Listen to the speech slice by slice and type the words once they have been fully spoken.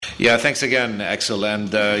Yeah, thanks again, Axel.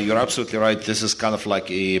 And you're absolutely right. This is kind of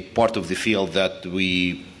like a part of the field that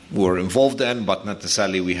we were involved in, but not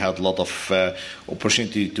necessarily we had a lot of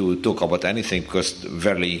opportunity to talk about anything because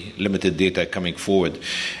very limited data coming forward.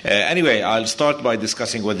 Anyway, I'll start by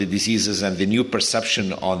discussing what the diseases and the new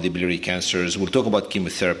perception on the biliary cancers. We'll talk about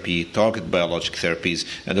chemotherapy, targeted biologic therapies,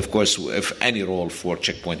 and of course, if any role for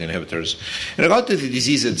checkpoint inhibitors. In regard to the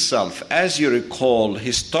disease itself, as you recall,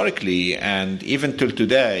 historically and even till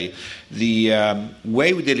today, the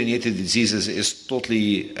way we delineated diseases is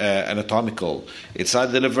totally anatomical. It's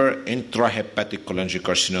outside the liver, intrahepatic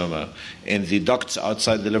cholangiocarcinoma. In the ducts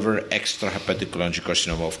outside the liver, extrahepatic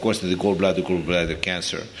cholangiocarcinoma. Of course, in the gallbladder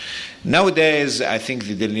cancer. Nowadays, I think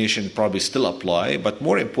the delineation probably still apply, but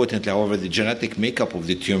more importantly, however, the genetic makeup of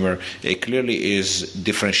the tumor clearly is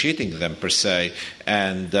differentiating them per se.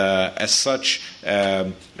 And as such,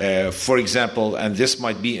 for example, and this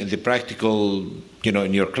might be in the practical,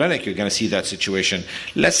 in your clinic, you're going to see that situation.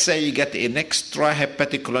 Let's say you get an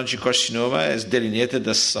extrahepatic cholangiocarcinoma as delineated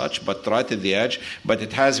as such, but right at the edge, but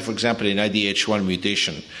it has, for example, an IDH1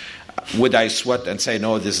 mutation. Would I sweat and say,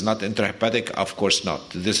 no, this is not intrahepatic? Of course not.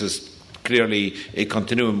 This is clearly a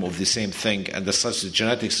continuum of the same thing, and as such, the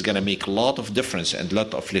genetics is going to make a lot of difference and a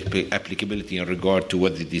lot of applicability in regard to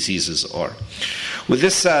what the diseases are. With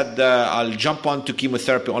this said, I'll jump on to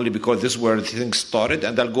chemotherapy only because this is where things started,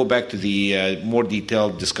 and I'll go back to the more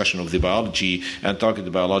detailed discussion of the biology and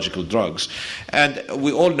targeted biological drugs. And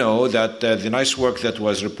we all know that the nice work that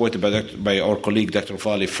was reported by our colleague Dr.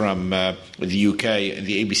 Fali from the UK in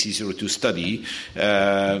the ABC02 study,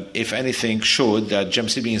 if anything, showed that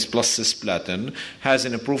gemcitabine plus cisplatin has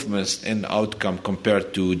an improvement in outcome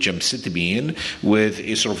compared to gemcitabine, with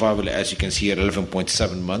a survival, as you can see, at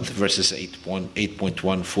 11.7 months versus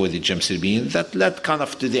 8.1 for the gemcitabine. That led kind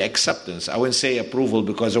of to the acceptance. I wouldn't say approval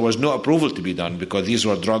because there was no approval to be done because these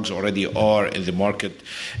were drugs already are in the market,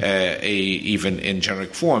 even in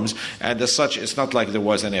generic forms. And as such, it's not like there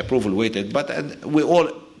was any approval waited, but we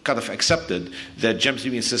all kind of accepted that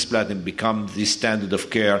gemcitabine cisplatin become the standard of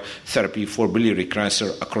care therapy for biliary cancer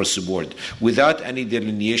across the board, without any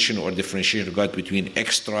delineation or differentiation regard between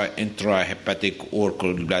extra, intrahepatic, or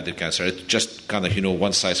gallbladder cancer. It's just kind of,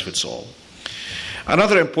 one size fits all.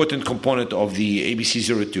 Another important component of the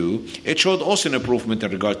ABC02, it showed also an improvement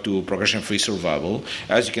in regard to progression-free survival,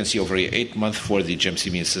 as you can see, over 8 months for the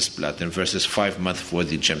gemcitabine cisplatin versus 5 months for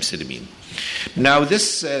the gemcitabine. Now,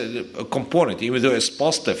 this component, even though it's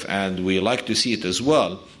positive and we like to see it as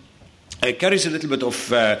well, it carries a little bit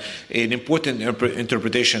of an important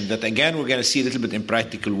interpretation that, again, we're going to see a little bit in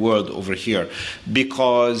practical world over here.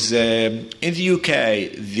 Because in the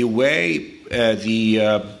UK, the way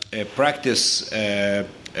the practice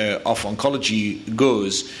of oncology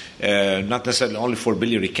goes, not necessarily only for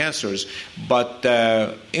biliary cancers, but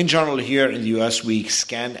in general here in the US, we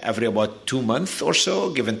scan every about 2 months or so,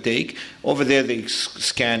 give and take. Over there, they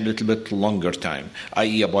scan a little bit longer time,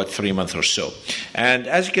 i.e. about 3 months or so. And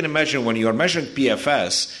as you can imagine, when you're measuring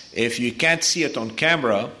PFS, if you can't see it on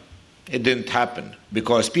camera, it didn't happen,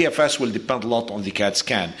 because PFS will depend a lot on the CAT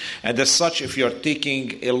scan. And as such, if you're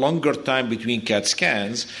taking a longer time between CAT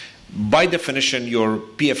scans, by definition, your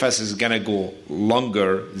PFS is going to go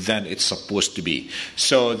longer than it's supposed to be.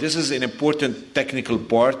 So this is an important technical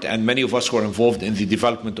part, and many of us who are involved in the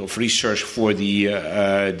development of research for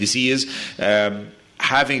the disease,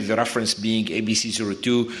 having the reference being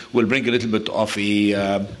ABC02 will bring a little bit of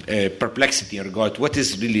a perplexity in regard to what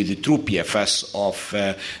is really the true PFS of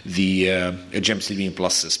the gemcitabine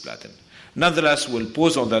plus cisplatin. Nonetheless, we'll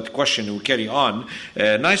pause on that question and we'll carry on.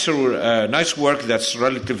 Nice work that's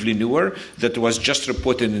relatively newer that was just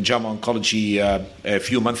reported in JAMA Oncology a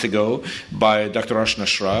few months ago by Dr. Ashna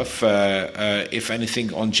Ashraf, if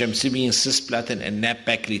anything, on gemcitabine, cisplatin, and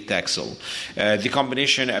nab-paclitaxel. The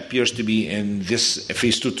combination appears to be in this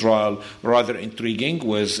phase 2 trial rather intriguing,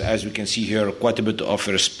 with, as we can see here, quite a bit of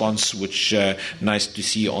a response, which nice to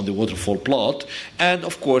see on the waterfall plot. And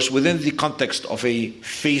of course, within the context of a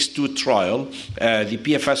phase 2 trial, the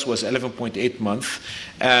PFS was 11.8 months,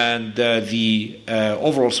 and the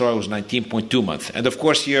overall survival was 19.2 months. And of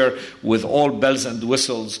course, here, with all bells and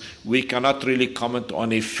whistles, we cannot really comment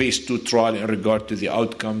on a phase 2 trial in regard to the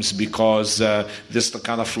outcomes, because this is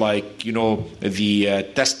kind of like, the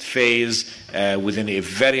test phase within a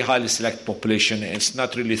very highly select population. It's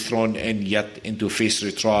not really thrown in yet into a phase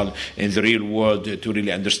 3 trial in the real world to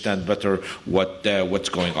really understand better what's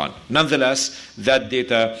going on. Nonetheless, that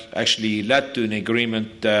data actually led to an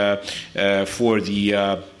agreement for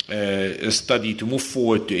the study to move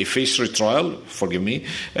forward to a phase 3 trial,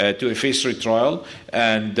 to a phase 3 trial,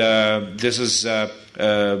 and this is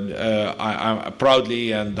I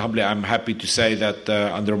proudly and humbly, I'm happy to say that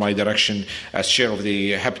under my direction as chair of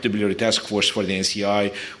the Hepatocellular Task Force for the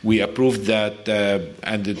NCI, we approved that,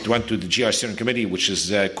 and it went to the GI Steering Committee, which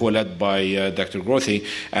is co-led by Dr. Grothy,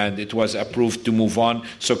 and it was approved to move on.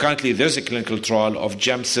 So currently, there's a clinical trial of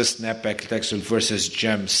GEM-CIS nab-paclitaxel versus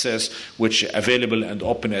GEM-CIS, which is available and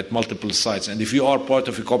open at multiple sites. And if you are part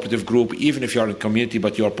of a cooperative group, even if you are in a community,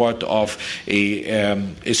 but you are part of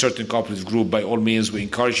a certain cooperative group, by all means, we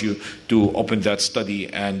encourage you to open that study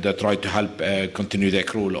and try to help continue the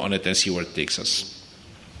accrual on it and see where it takes us.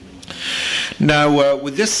 Now,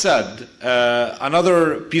 with this said,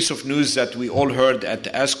 another piece of news that we all heard at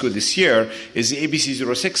ASCO this year is the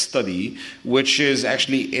ABC06 study, which is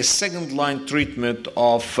actually a second-line treatment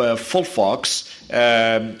of FOLFOX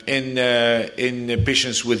in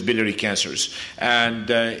patients with biliary cancers. And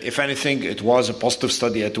if anything, it was a positive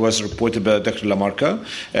study. It was reported by Dr. Lamarca,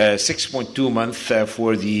 6.2 months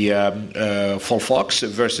for the FOLFOX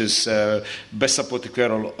versus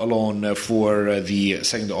besapotequerel alone for the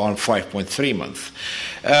second arm, 5.3 months.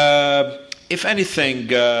 If anything,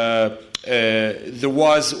 there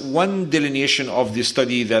was one delineation of the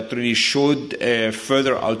study that really showed a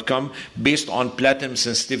further outcome based on platinum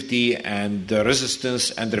sensitivity and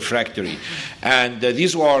resistance and refractory. And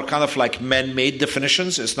these were kind of like man-made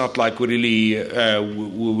definitions. It's not like we really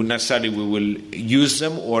we will use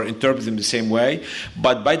them or interpret them the same way.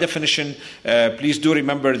 But by definition, please do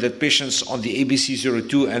remember that patients on the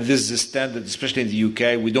ABC02, and this is the standard, especially in the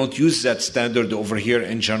UK, we don't use that standard over here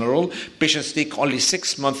in general. Patients take only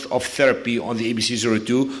 6 months of therapy on the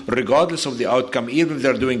ABC02, regardless of the outcome, even if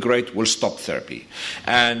they're doing great, will stop therapy.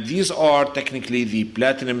 And these are technically the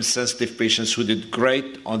platinum-sensitive patients who did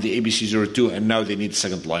great on the ABC02, and now they need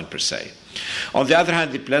second line per se. On the other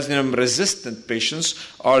hand, the platinum-resistant patients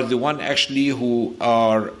are the one actually who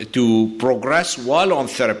are to progress while on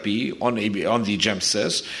therapy on the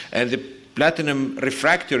GEM-CIS, and the platinum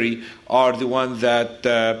refractory are the one that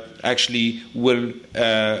actually will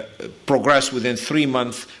progress within 3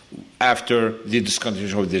 months after the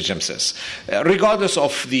discontinuation of the GEM-CIS. Regardless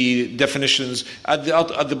of the definitions, at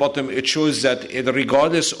the bottom it shows that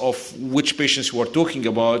regardless of which patients we're talking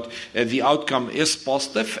about, the outcome is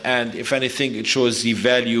positive, and if anything, it shows the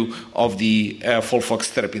value of the FOLFOX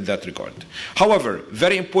therapy in that regard. However,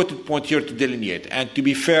 very important point here to delineate, and to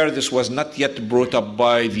be fair, this was not yet brought up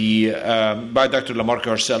by by Dr. Lamarca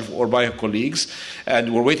herself or by her colleagues,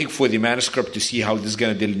 and we're waiting for the manuscript to see how this is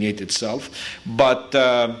going to delineate itself. But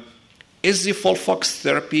is the FOLFOX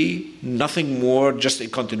therapy nothing more just a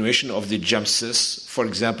continuation of the GEM-CIS, for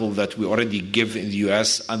example, that we already give in the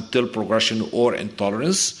US until progression or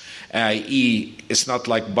intolerance, i.e. it's not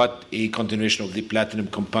like but a continuation of the platinum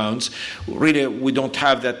compounds? Really, we don't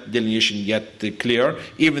have that delineation yet clear,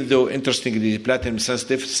 even though, interestingly, the platinum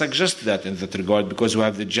sensitive suggests that in that regard, because we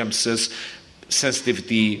have the GEM-CIS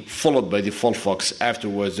sensitivity followed by the FOLFOX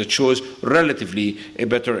afterwards that shows relatively a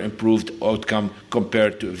better improved outcome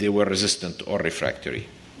compared to if they were resistant or refractory.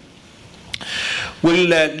 We'll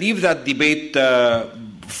leave that debate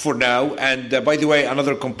for now. And by the way,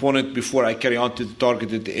 another component before I carry on to the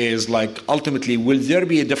targeted is like ultimately, will there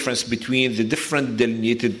be a difference between the different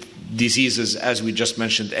delineated diseases, as we just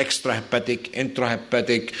mentioned, extrahepatic,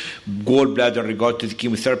 intrahepatic, gallbladder in regard to the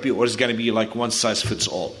chemotherapy, or is it going to be like one size fits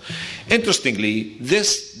all? Interestingly,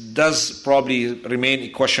 this does probably remain a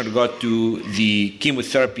question in regard to the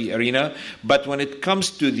chemotherapy arena, but when it comes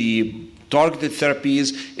to the targeted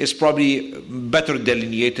therapies, is probably better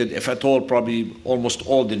delineated, if at all, probably almost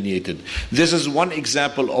all delineated. This is one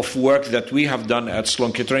example of work that we have done at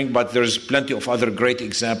Sloan Kettering, but there's plenty of other great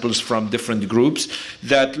examples from different groups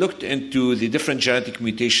that looked into the different genetic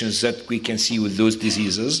mutations that we can see with those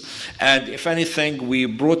diseases. And if anything, we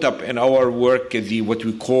brought up in our work what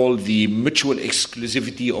we call the mutual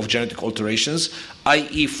exclusivity of genetic alterations,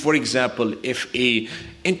 i.e., for example, if a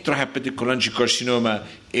intrahepatic cholangiocarcinoma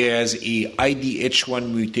is a IDH1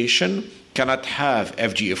 mutation, cannot have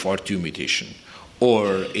FGFR2 mutation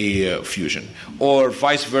or a fusion, or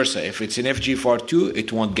vice versa. If it's an FGFR2,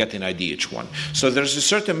 it won't get an IDH1. So there's a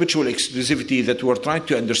certain mutual exclusivity that we're trying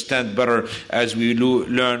to understand better as we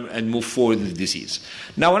learn and move forward with the disease.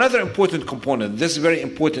 Now, another important component, this is very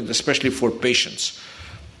important, especially for patients.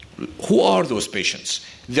 Who are those patients?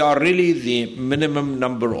 They are really the minimum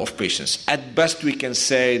number of patients. At best, we can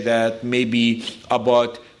say that maybe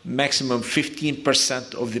about maximum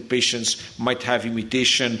 15% of the patients might have a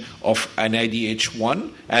mutation of an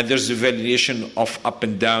IDH1, and there's a variation of up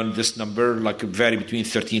and down this number, like vary between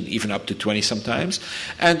 13 even up to 20 sometimes.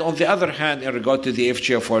 And on the other hand, in regard to the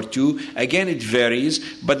FGFR2, again it varies,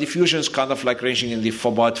 but the fusion is kind of like ranging in the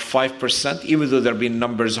about 5%, even though there have been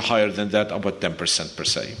numbers higher than that, about 10% per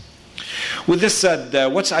se. With this said,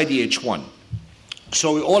 what's IDH1?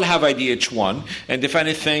 So we all have IDH1, and if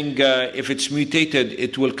anything, if it's mutated,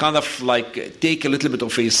 it will kind of like take a little bit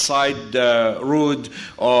of a side road,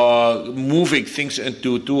 moving things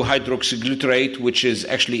into 2-hydroxyglutarate, which is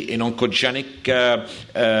actually an oncogenic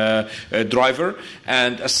driver,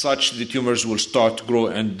 and as such, the tumors will start to grow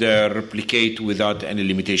and replicate without any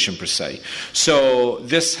limitation per se. So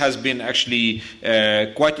this has been actually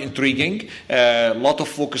quite intriguing. A lot of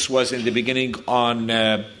focus was in the beginning on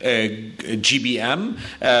GBM.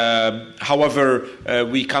 However,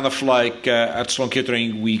 we kind of like at Sloan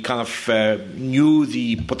Kettering, we kind of knew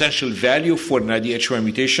the potential value for an IDH1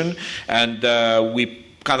 mutation, and we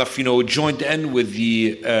kind of, joined in with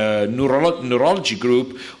the neurology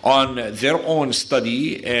group on their own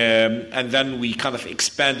study, and then we kind of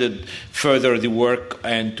expanded further the work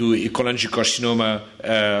into a cholangiocarcinoma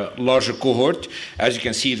larger cohort. As you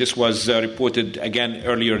can see, this was reported again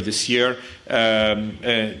earlier this year.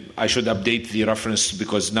 I should update the reference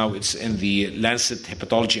because now it's in the Lancet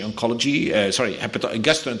Hepatology Oncology,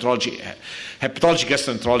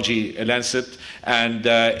 Hepatology Lancet, and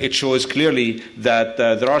it shows clearly that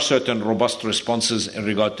there are certain robust responses in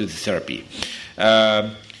regard to the therapy.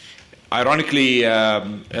 Ironically,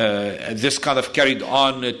 this kind of carried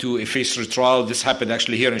on to a phase 3 trial. This happened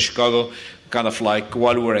actually here in Chicago. Kind of like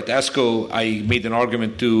while we were at ASCO, I made an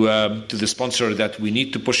argument to the sponsor that we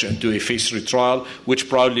need to push into a phase 3 trial, which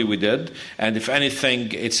probably we did. And if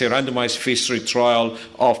anything, it's a randomized phase 3 trial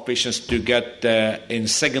of patients to get in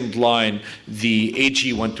second line the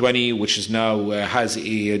AG120, which is now has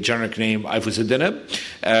a generic name ivosidenib,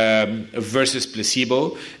 versus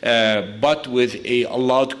placebo, but with a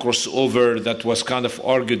allowed crossover that was kind of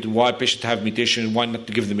argued why patients have mutation, why not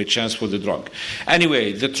to give them a chance for the drug.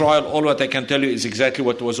 Anyway, the trial, all what I can tell you is exactly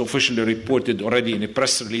what was officially reported already in a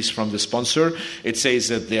press release from the sponsor. It says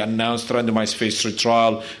that the announced randomized phase 3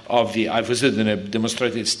 trial of the ivosidenib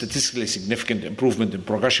demonstrated statistically significant improvement in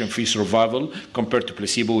progression-free survival compared to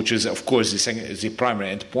placebo, which is, of course, the primary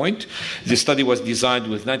endpoint. The study was designed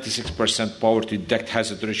with 96% power to detect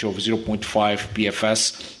hazard ratio of 0.5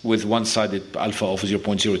 PFS with one-sided alpha of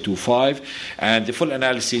 0.025, and the full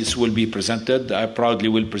analysis will be presented. I proudly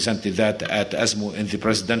will present that at ESMO in the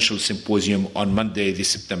presidential symposium on Monday, the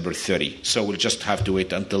September 30. So we'll just have to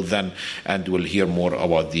wait until then, and we'll hear more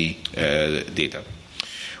about the data.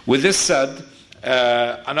 With this said,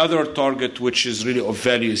 another target which is really of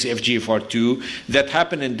value is FGFR2 that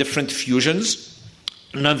happen in different fusions.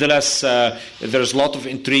 Nonetheless, there's a lot of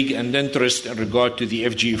intrigue and interest in regard to the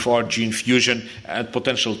FGFR gene fusion and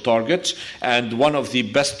potential targets. And one of the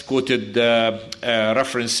best quoted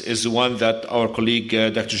reference is the one that our colleague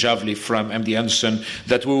Dr. Javli from MD Anderson,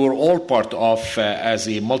 that we were all part of as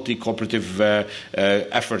a multi-cooperative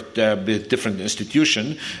effort with different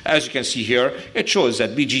institutions. As you can see here, it shows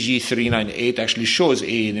that BGG398 actually shows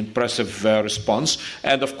an impressive response,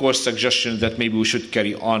 and of course suggestion that maybe we should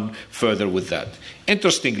carry on further with that.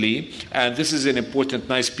 Interestingly, and this is an important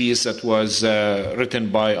nice piece that was written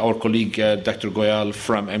by our colleague Dr. Goyal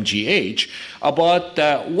from MGH about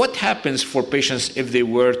what happens for patients if they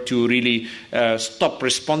were to really stop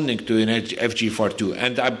responding to an FGFR2.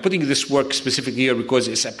 And I'm putting this work specifically here because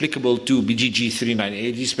it's applicable to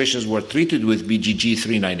BGG398. These patients were treated with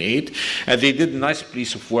BGG398, and they did a nice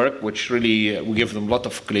piece of work, which really we give them a lot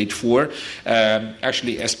of credit for.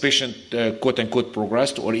 Actually, as patient quote-unquote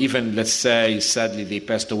progressed, or even, let's say, sadly, they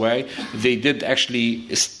passed away, they did actually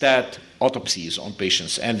stat autopsies on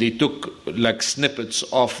patients, and they took like snippets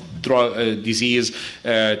of disease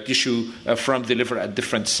tissue from the liver at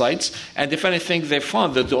different sites, and if anything they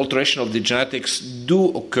found that the alteration of the genetics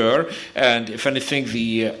do occur, and if anything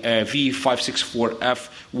the V564F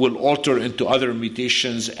will alter into other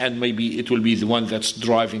mutations, and maybe it will be the one that's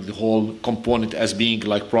driving the whole component as being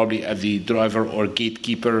like probably at the driver or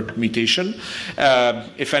gatekeeper mutation.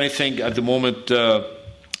 If anything, at the moment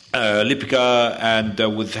Lipika and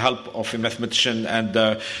with the help of a mathematician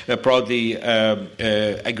and proudly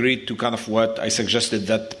agreed to kind of what I suggested,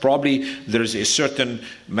 that probably there is a certain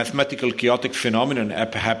mathematical chaotic phenomenon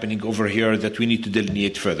happening over here that we need to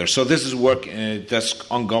delineate further. So this is work that's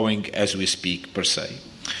ongoing as we speak per se.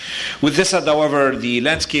 With this said, however, the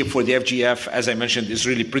landscape for the FGF, as I mentioned, is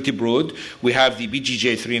really pretty broad. We have the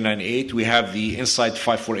BGJ398, we have the Insight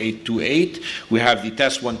 54828, we have the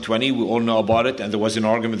TAS 120, we all know about it, and there was an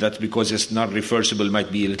argument that because it's not reversible, it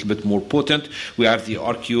might be a little bit more potent. We have the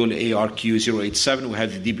ARQ087, we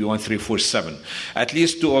have the DB1347. At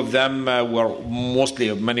least two of them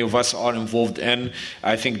many of us are involved in.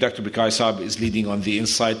 I think Dr. Bikai Saab is leading on the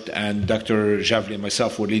Insight, and Dr. Javli and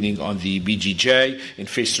myself were leading on the BGJ in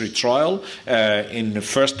phase 3 trial in the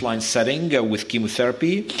first-line setting with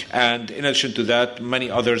chemotherapy. And in addition to that, many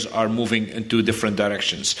others are moving into different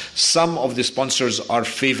directions. Some of the sponsors are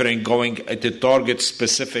favoring going at the target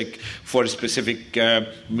specific for a specific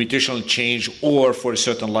mutational change or for a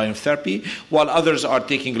certain line of therapy, while others are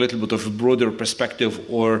taking a little bit of a broader perspective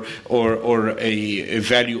or a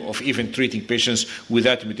value of even treating patients with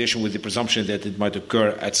that mutation with the presumption that it might occur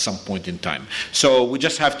at some point in time. So we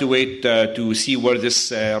just have to wait to see where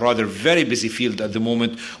this rather very busy field at the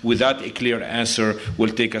moment without a clear answer will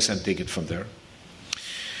take us and take it from there.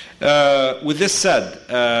 With this said,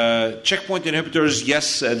 checkpoint inhibitors,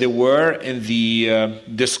 yes, they were in the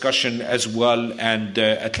discussion as well, and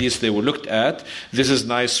at least they were looked at. This is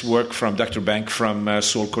nice work from Dr. Bank from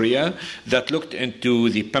Seoul, Korea, that looked into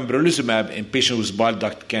the pembrolizumab in patients with bile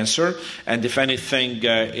duct cancer, and if anything,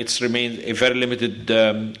 it's remained a very limited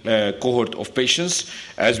cohort of patients,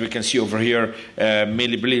 as we can see over here,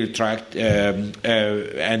 mainly biliary tract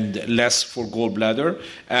and less for gallbladder.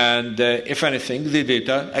 And if anything, the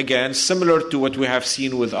data, again, similar to what we have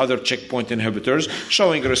seen with other checkpoint inhibitors,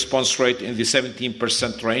 showing a response rate in the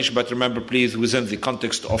 17% range, but remember, please, within the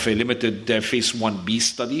context of a limited phase 1b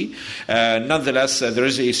study. Nonetheless, there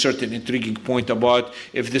is a certain intriguing point about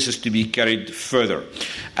if this is to be carried further.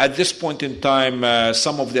 At this point in time,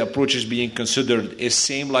 some of the approaches being considered is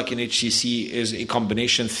same like in HCC, is a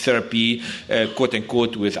combination therapy,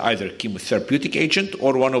 quote-unquote, with either chemotherapeutic agent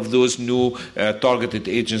or one of those new targeted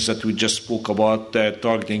agents that we just spoke about,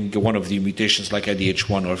 targeting one of the mutations like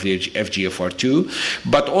IDH1 or FGFR2.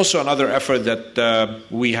 But also another effort that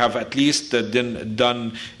we have at least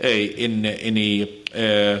done in a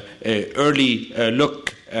early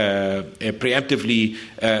look preemptively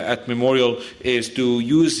at Memorial is to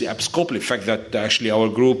use the abscopal effect that actually our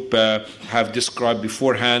group have described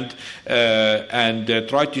beforehand and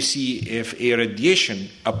try to see if a radiation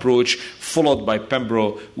approach followed by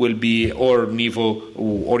Pembro will be, or Nivo,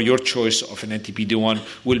 or your choice of an anti-PD-1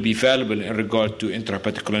 will be valuable in regard to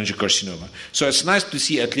intrahepatic cholangiocarcinoma. So it's nice to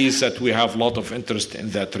see at least that we have a lot of interest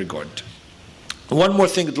in that regard. One more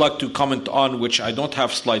thing I'd like to comment on, which I don't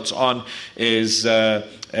have slides on, is let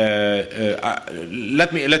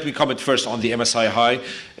me comment first on the MSI high.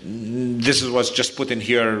 This was just put in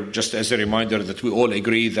here just as a reminder that we all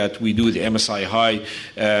agree that we do the MSI high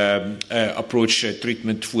approach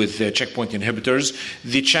treatment with checkpoint inhibitors.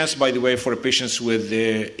 The chance, by the way, for patients with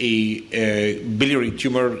a biliary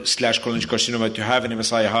tumor / cholangiocarcinoma to have an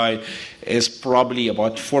MSI high is probably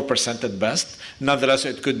about 4% at best. Nonetheless,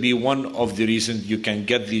 it could be one of the reasons you can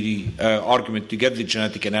get the argument to get the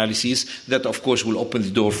genetic analyses that, of course, will open the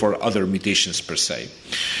door for other mutations per se.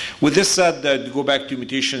 With this said, to go back to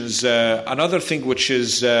mutations, another thing which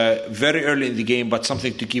is very early in the game but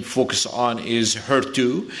something to keep focus on is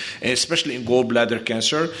HER2, especially in gallbladder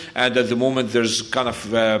cancer. And at the moment, there's kind of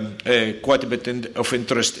quite a bit of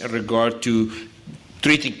interest in regard to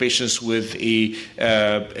treating patients with a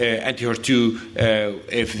anti-HER2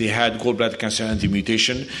 if they had gallbladder cancer and the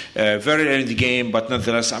mutation. Very early in the game, but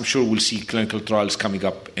nonetheless, I'm sure we'll see clinical trials coming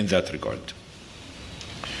up in that regard.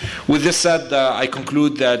 With this said, I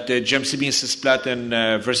conclude that gemcitabine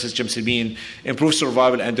cisplatin versus gemcitabine improves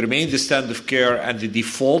survival and remains the standard of care and the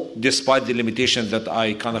default, despite the limitations that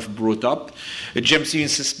I kind of brought up. Gemcitabine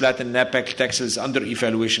cisplatin nab-paclitaxel is under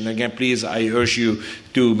evaluation. Again, please, I urge you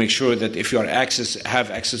to make sure that if you have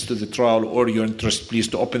access to the trial or your interest, please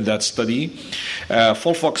to open that study.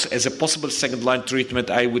 FOLFOX as a possible second-line treatment,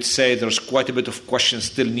 I would say there's quite a bit of questions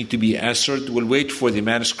still need to be answered. We'll wait for the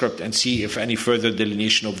manuscript and see if any further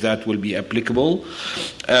delineation of that will be applicable.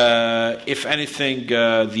 If anything,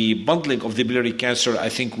 the bundling of the biliary cancer, I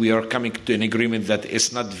think we are coming to an agreement that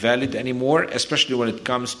is not valid anymore, especially when it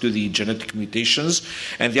comes to the genetic mutations.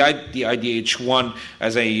 And the IDH1,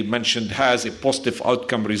 as I mentioned, has a positive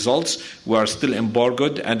outcome results. We are still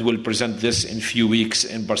embargoed and will present this in a few weeks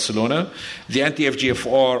in Barcelona. The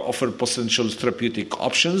anti-FGFR offer potential therapeutic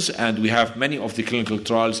options, and we have many of the clinical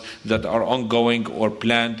trials that are ongoing or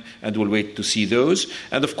planned, and we'll wait to see those.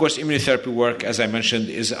 And of course, immunotherapy work, as I mentioned,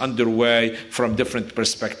 is underway from different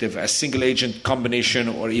perspectives, as single agent, combination,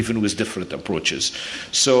 or even with different approaches.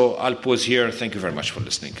 So I'll pause here. Thank you very much for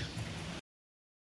listening.